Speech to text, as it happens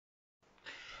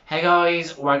Hey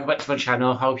guys, welcome back to my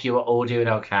channel. Hope you are all doing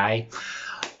okay.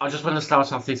 I just want to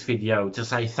start off this video to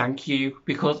say thank you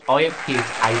because I have hit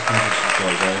 800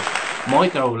 subscribers. My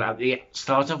goal at the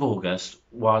start of August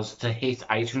was to hit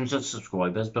 800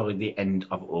 subscribers by the end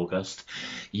of August.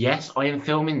 Yes, I am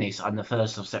filming this on the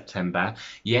 1st of September.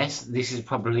 Yes, this is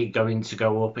probably going to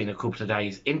go up in a couple of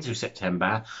days into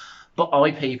September. But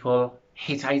people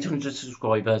hit 800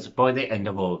 subscribers by the end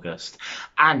of August,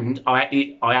 and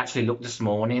I actually looked this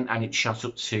morning and it shot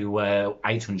up to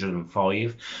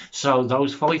 805. So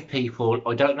those 5 people,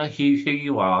 I don't know who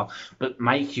you are, but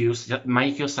make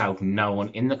yourself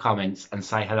known in the comments and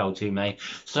say hello to me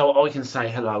so I can say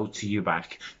hello to you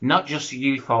back. Not just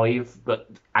you 5, but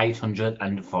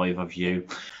 805 of you.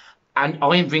 And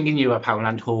I am bringing you a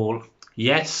Poundland haul.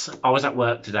 Yes, I was at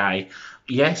work today.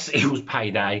 Yes, it was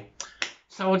payday.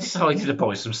 So I decided to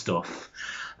buy some stuff.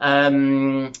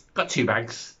 Got 2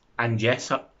 bags, and yes,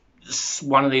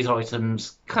 one of these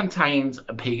items contains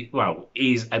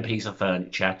is a piece of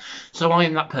furniture. So I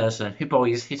am that person who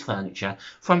buys his furniture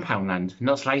from Poundland.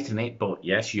 Not slating it, but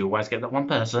yes, you always get that one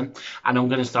person. And I'm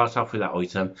going to start off with that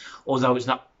item, although it's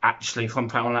not actually from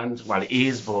Poundland. Well, it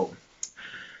is, but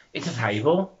it's a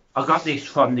table. I got this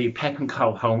from the Pep &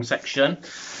 Co home section.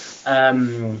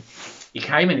 It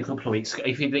came in a couple of weeks.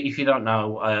 If you don't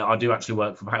know, I do actually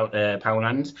work for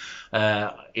Poundland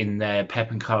in their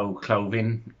Pep & Co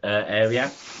clothing area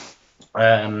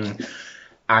and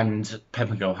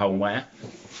Pep & Co homeware.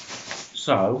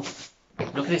 So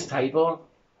look at this table.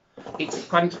 It's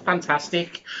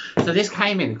fantastic. So this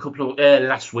came in a couple of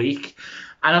last week,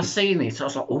 and I've seen it. I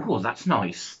was like, oh, that's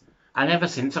nice. And ever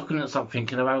since I couldn't stop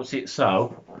thinking about it,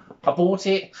 so I bought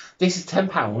it. This is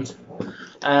 £10,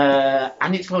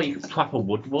 and it's like proper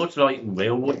wood, like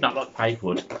real wood, not like fake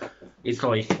wood. It's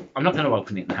like, I'm not going to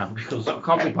open it now because I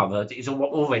can't be bothered. It's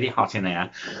already hot in here,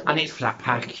 and it's flat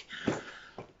pack.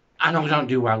 And I don't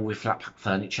do well with flat pack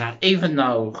furniture, even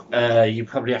though you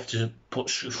probably have to put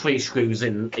 3 screws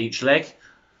in each leg.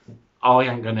 I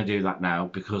ain't going to do that now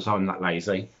because I'm that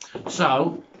lazy.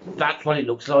 So that's what it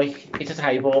looks like. It's a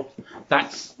table.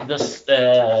 That's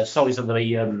the size of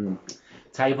the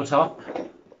tabletop,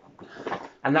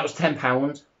 and that was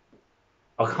 £10.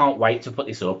 I can't wait to put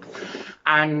this up.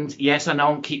 And yes, I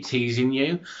know I keep teasing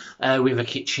you with a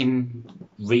kitchen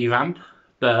revamp,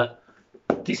 but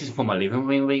this is for my living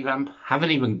room revamp.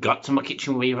 Haven't even got to my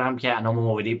kitchen revamp yet, and I'm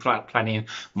already planning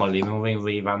my living room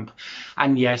revamp.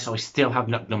 And yes, I still have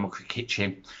not done my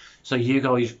kitchen. So you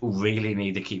guys really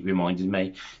need to keep reminding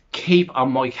me. Keep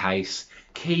on my case.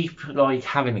 Keep like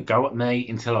having a go at me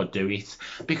until I do it.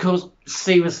 Because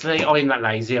seriously, I'm that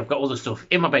lazy. I've got all the stuff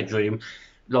in my bedroom.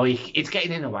 Like, it's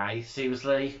getting in the way.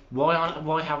 Seriously,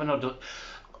 why haven't I done?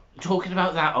 Talking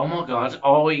about that, oh my god,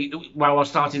 I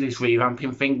started this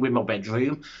revamping thing with my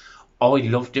bedroom. I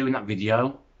loved doing that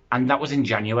video, and that was in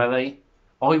January.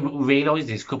 I realised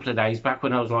this a couple of days back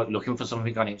when I was like looking for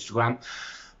something on Instagram.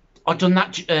 I'd done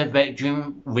that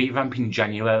bedroom revamp in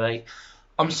January.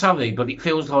 I'm sorry, but it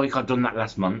feels like I've done that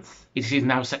last month. It is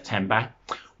now September.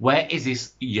 Where is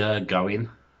this year going?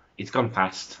 It's gone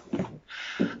fast.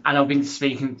 And I've been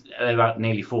speaking about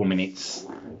nearly 4 minutes,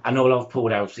 and all I've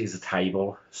pulled out is a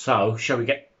table. So, shall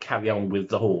we carry on with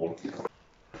the haul?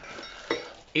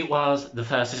 It was the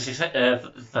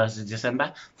 1st of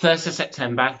December. 1st of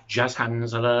September, jazz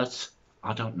hands alert.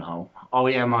 I don't know.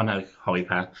 I am on a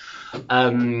hyper.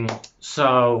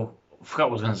 So, I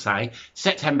forgot what I was going to say.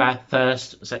 September,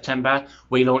 1st September,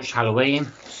 we launched Halloween.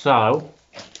 So,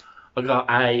 I got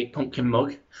a pumpkin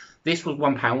mug. This was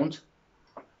 £1.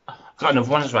 Got another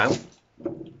one as well.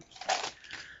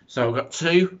 So I've got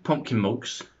 2 pumpkin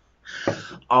mugs.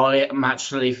 I am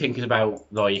actually thinking about,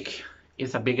 like,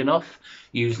 is that big enough?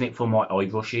 Using it for my eye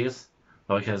brushes,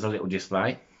 like as a little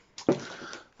display.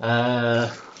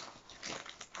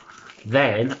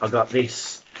 Then I got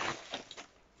this,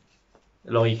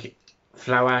 like,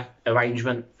 flower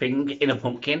arrangement thing in a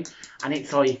pumpkin, and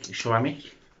it's like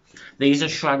ceramic. These are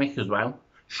ceramic as well.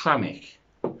 Ceramic.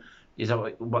 Is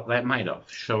that what they're made of?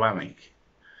 Ceramic.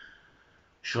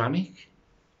 Ceramic?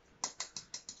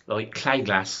 Like clay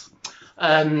glass.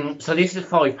 So this is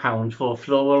 £5 for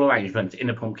floral arrangement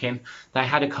in a pumpkin. They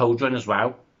had a cold run as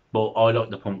well, but I like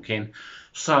the pumpkin.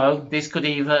 So this could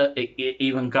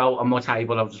even go on my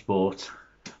table I've just bought.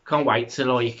 Can't wait to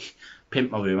like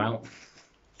pimp my room out.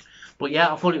 But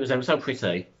yeah, I thought it was ever so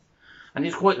pretty. And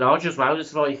it's quite large as well.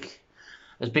 It's like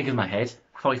as big as my head.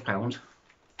 £5.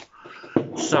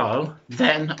 So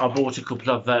then I bought a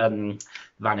couple of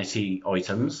vanity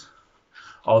items.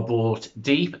 I bought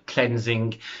deep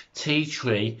cleansing tea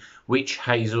tree witch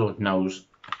hazel nose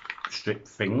strip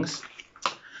things,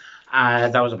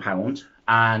 That was £1,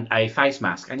 and a face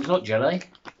mask, and it's like jelly.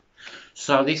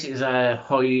 So this is a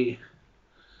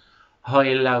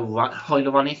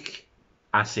hyaluronic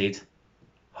acid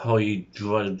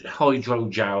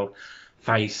hydrogel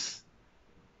face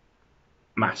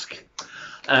mask,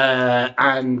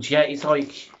 and yeah, it's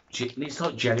like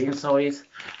jelly inside.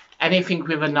 Anything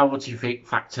with a novelty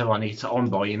factor on it, I'm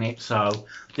buying it. So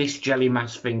this jelly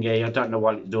mask thingy, I don't know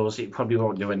what it does. It probably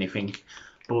won't do anything,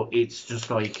 but it's just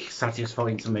like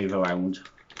satisfying to move around.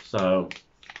 So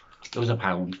it was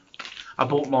 £1. I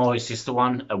bought my sister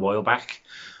one a while back.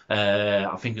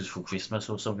 I think it was for Christmas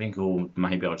or something, or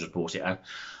maybe I just bought it out.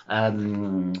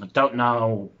 Don't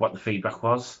know what the feedback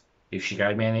was, if she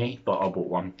gave me any, but I bought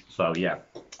one. So yeah.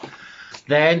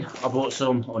 Then I bought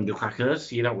some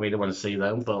undercrackers. You don't really want to see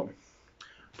them, but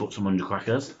bought some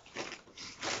undercrackers.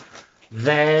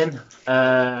 Then,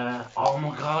 oh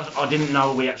my god, I didn't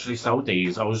know we actually sold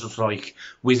these. I was just like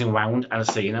whizzing around and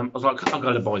seeing them. I was like, I've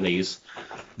got to buy these.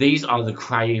 These are the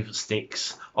Crave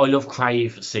sticks. I love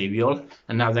Crave cereal,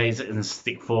 and now they're in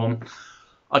stick form.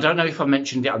 I don't know if I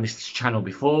mentioned it on this channel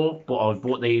before, but I've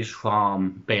bought these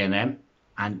from B&M,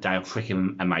 and they're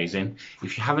freaking amazing.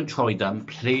 If you haven't tried them,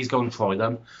 please go and try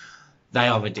them. They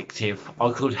are addictive.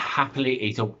 I could happily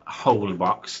eat a whole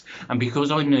box, and because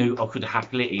I knew I could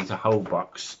happily eat a whole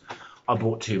box, I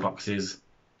bought 2 boxes,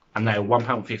 and they're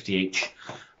 £1.50 each,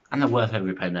 and they're worth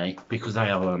every penny because they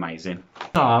are amazing.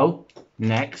 So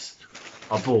next,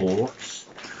 I got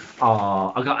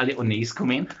a little niece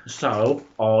coming, so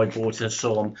I bought her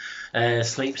some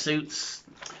sleep suits.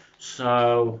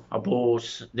 So I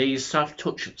bought these soft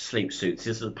touch sleep suits.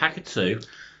 This is a pack of 2.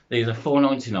 These are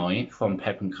 £4.99 from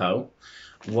Pep & Co.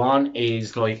 One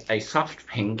is like a soft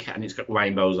pink, and it's got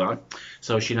rainbows on,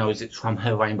 so she knows it's from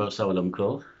her rainbow soul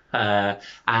uncle.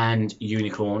 And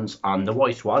unicorns on the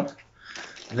white one.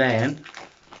 Then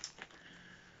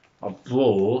I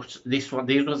bought this one.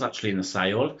 These was actually in the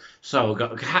sale, so I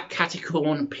got a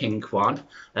caticorn pink one.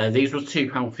 These was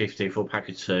 £2.50 for a pack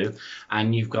of 2,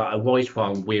 and you've got a white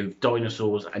one with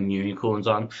dinosaurs and unicorns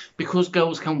on, because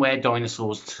girls can wear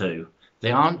dinosaurs too.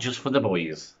 They aren't just for the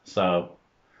boys. So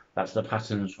that's the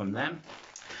patterns from them.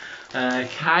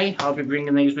 Okay, I'll be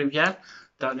bringing these with you.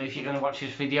 Don't know if you're going to watch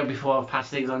this video before I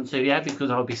pass these on to you, because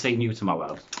I'll be seeing you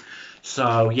tomorrow.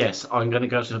 So yes, I'm going to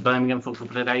go to Birmingham for a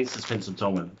couple of days to spend some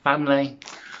time with the family.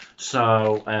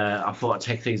 So I thought I'd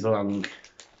take these along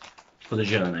for the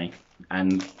journey.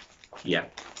 And yeah.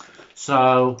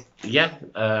 So yeah,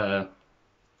 don't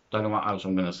know what else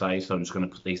I'm going to say, so I'm just going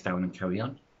to put these down and carry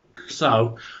on.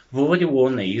 So I've already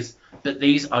worn these, but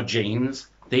these are jeans.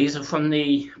 These are from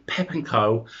the Pep &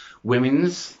 Co.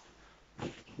 women's.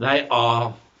 They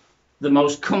are the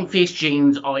most comfiest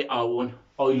jeans I own.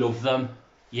 I love them.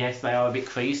 Yes, they are a bit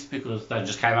creased because they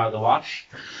just came out of the wash,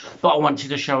 but I wanted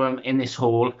to show them in this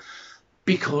haul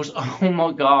because, oh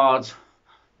my god,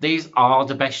 these are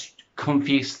the best,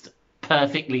 comfiest,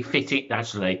 perfectly fitting,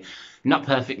 actually, not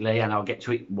perfectly, and I'll get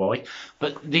to it why,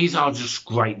 but these are just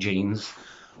great jeans.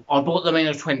 I bought them in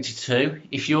a 22.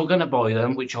 If you're going to buy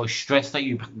them, which I stress that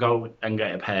you go and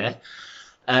get a pair,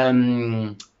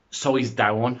 size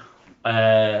down,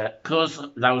 because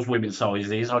those women's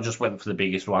sizes, I just went for the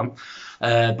biggest one,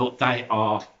 but they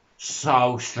are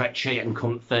so stretchy and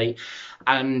comfy,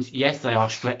 and yes, they are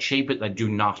stretchy, but they do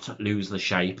not lose the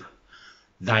shape.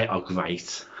 They are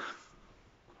great.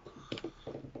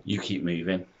 You keep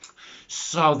moving.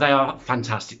 So they are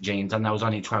fantastic jeans, and that was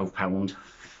only £12.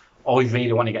 I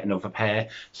really want to get another pair,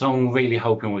 so I'm really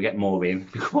hoping we'll get more in,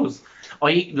 because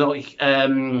I like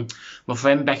my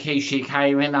friend Becky, she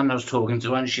came in and I was talking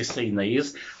to her and she's seen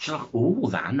these. She's like, oh,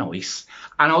 they're nice.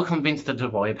 And I convinced her to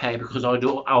buy a pair because I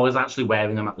was actually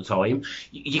wearing them at the time.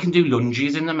 You can do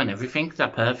lunges in them and everything. They're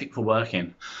perfect for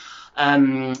working.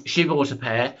 She bought a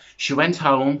pair. She went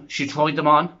home. She tried them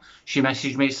on. She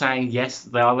messaged me saying, yes,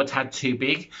 they are a tad too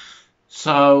big.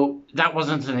 So that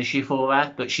wasn't an issue for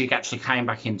her, but she actually came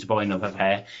back in to buy another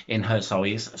pair in her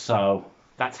size. So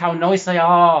that's how nice they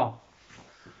are.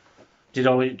 Did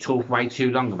I talk way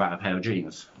too long about a pair of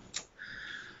jeans?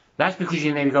 That's because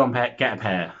you need to go and get a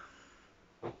pair.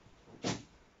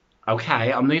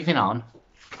 Okay, I'm moving on.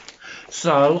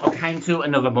 So I came to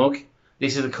another mug.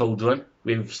 This is a cauldron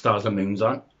with stars and moons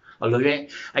on. I love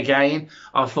it. Again,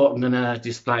 I thought I'm going to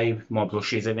display my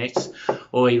brushes in it,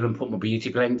 or even put my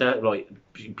beauty blender, like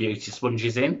beauty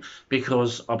sponges in,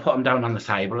 because I put them down on the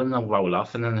table and they'll roll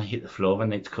off and then they hit the floor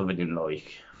and it's covered in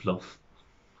like fluff.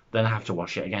 Then I have to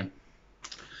wash it again.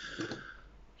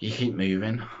 You keep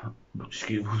moving.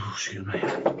 Excuse me.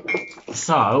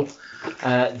 So,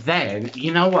 then,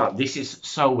 you know what? This is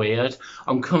so weird.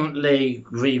 I'm currently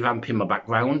revamping my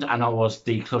background and I was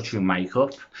decluttering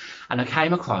makeup. And I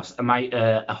came across a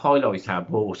highlighter I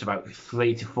bought about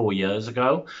 3 to 4 years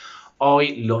ago.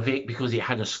 I love it because it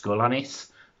had a skull on it.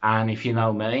 And if you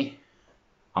know me,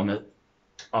 I'm a,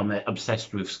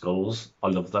 obsessed with skulls. I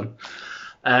love them.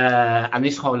 And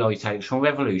this highlighter is from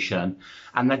Revolution,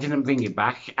 and they didn't bring it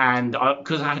back. And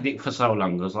because I had it for so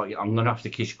long, I was like, I'm gonna have to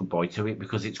kiss goodbye to it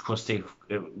because it's crusty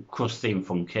and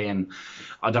funky, and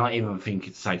I don't even think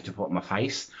it's safe to put on my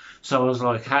face. So I was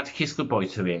like, I had to kiss goodbye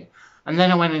to it. And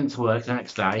then I went into work the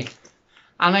next day,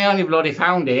 and I only bloody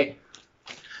found it.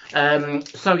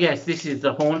 So yes, this is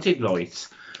the Haunted Light,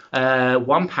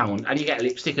 £1, and you get a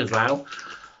lipstick as well.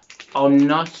 I'm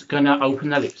not going to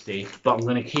open the lipstick, but I'm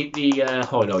going to keep the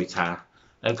highlighter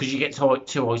because you get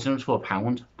 2 items for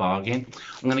 £1, bargain.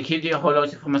 I'm going to keep the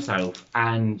highlighter for myself,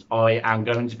 and I am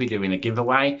going to be doing a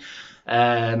giveaway,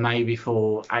 maybe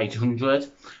for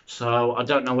 800. So I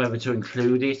don't know whether to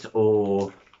include it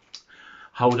or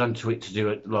hold on to it to do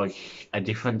it like a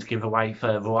different giveaway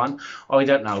further on. I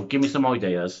don't know. Give me some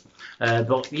ideas.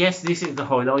 But yes, this is the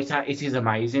highlighter. It is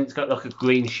amazing. It's got like a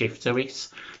green shift to it.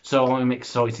 So I'm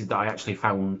excited that I actually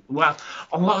found. Well,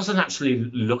 I wasn't actually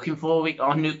looking for it.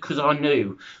 I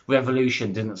knew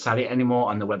Revolution didn't sell it anymore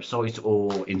on the website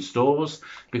or in stores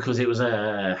because it was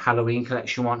a Halloween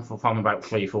collection one from about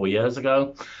 3-4 years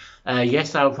ago.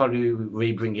 Yes, I'll probably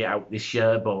re-bring it out this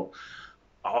year, but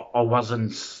I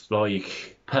wasn't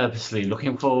like purposely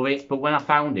looking for it, but when I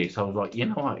found it, I was like, you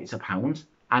know what, it's £1,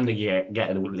 and I get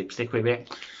a little lipstick with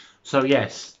it. So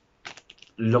yes,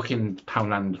 looking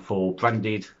Poundland for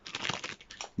branded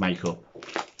makeup.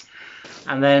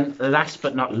 And then last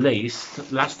but not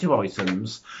least, last 2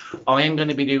 items, I am going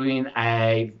to be doing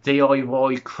a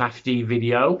DIY crafty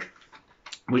video,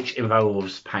 which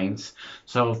involves paint.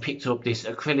 So I've picked up this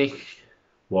acrylic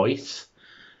white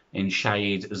in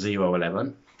shade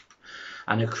 011,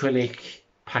 an acrylic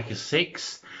pack of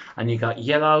 6, and you got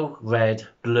yellow, red,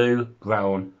 blue,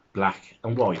 brown, black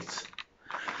and white.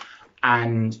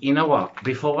 And you know what,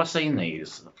 before I seen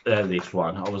this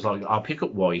one, I was like, I'll pick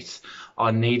up white,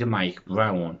 I need to make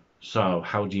brown. So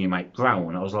how do you make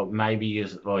brown? I was like, maybe you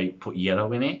like put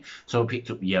yellow in it. So I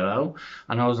picked up yellow,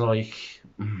 and I was like,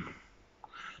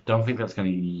 don't think that's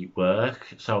going to work.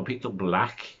 So I picked up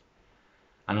black,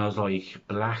 and I was like,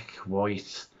 black,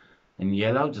 white and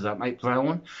yellow, does that make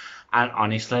brown? And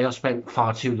honestly, I spent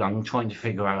far too long trying to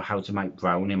figure out how to make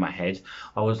brown in my head.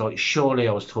 I was like, surely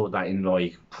I was taught that in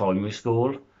like primary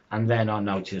school. And then I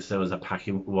noticed there was a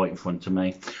packet right in front of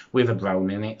me with a brown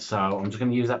in it. So I'm just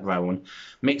going to use that brown,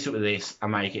 mix it with this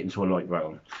and make it into a light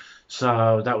brown.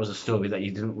 So that was a story that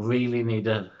you didn't really need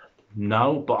to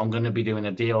know, but I'm going to be doing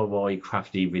a DIY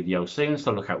crafty video soon,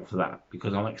 so look out for that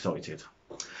because I'm excited.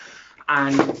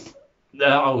 And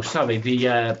oh sorry,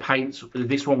 the paints,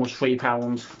 this one was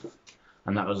 £3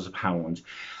 and that was £1.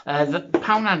 The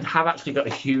Poundland have actually got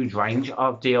a huge range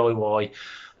of DIY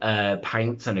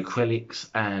paints and acrylics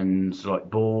and like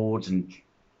boards and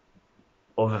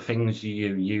other things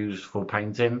you use for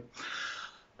painting.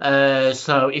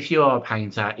 So if you are a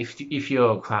painter, if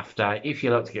you're a crafter, if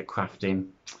you like to get crafting,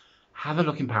 have a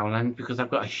look in Poundland because they've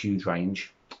got a huge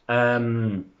range.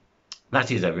 That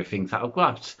is everything that I've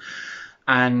got.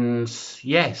 And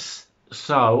yes,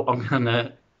 so I'm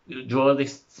gonna draw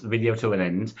this video to an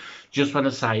end. Just want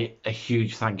to say a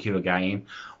huge thank you again.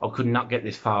 I could not get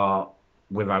this far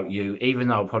without you, even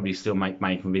though I'll probably still making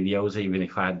videos, even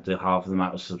if I had the half of the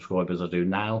amount of subscribers I do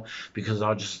now, because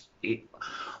I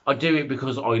do it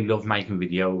because I love making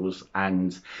videos,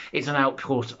 and it's an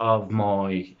output of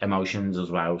my emotions as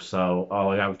well. So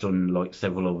I have done like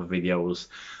several other videos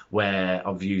where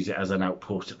I've used it as an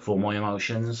output for my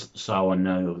emotions, so I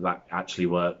know that actually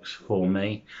works for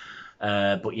me.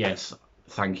 But yes,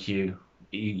 thank you.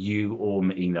 You all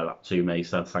mean a lot to me,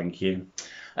 so thank you.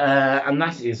 And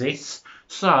that is it.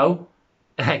 So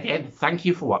again, thank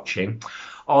you for watching.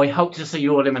 I hope to see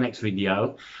you all in my next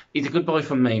video. It's a goodbye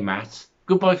from me, Matt.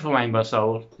 Goodbye from Rainbow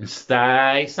Soul, and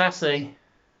stay sassy.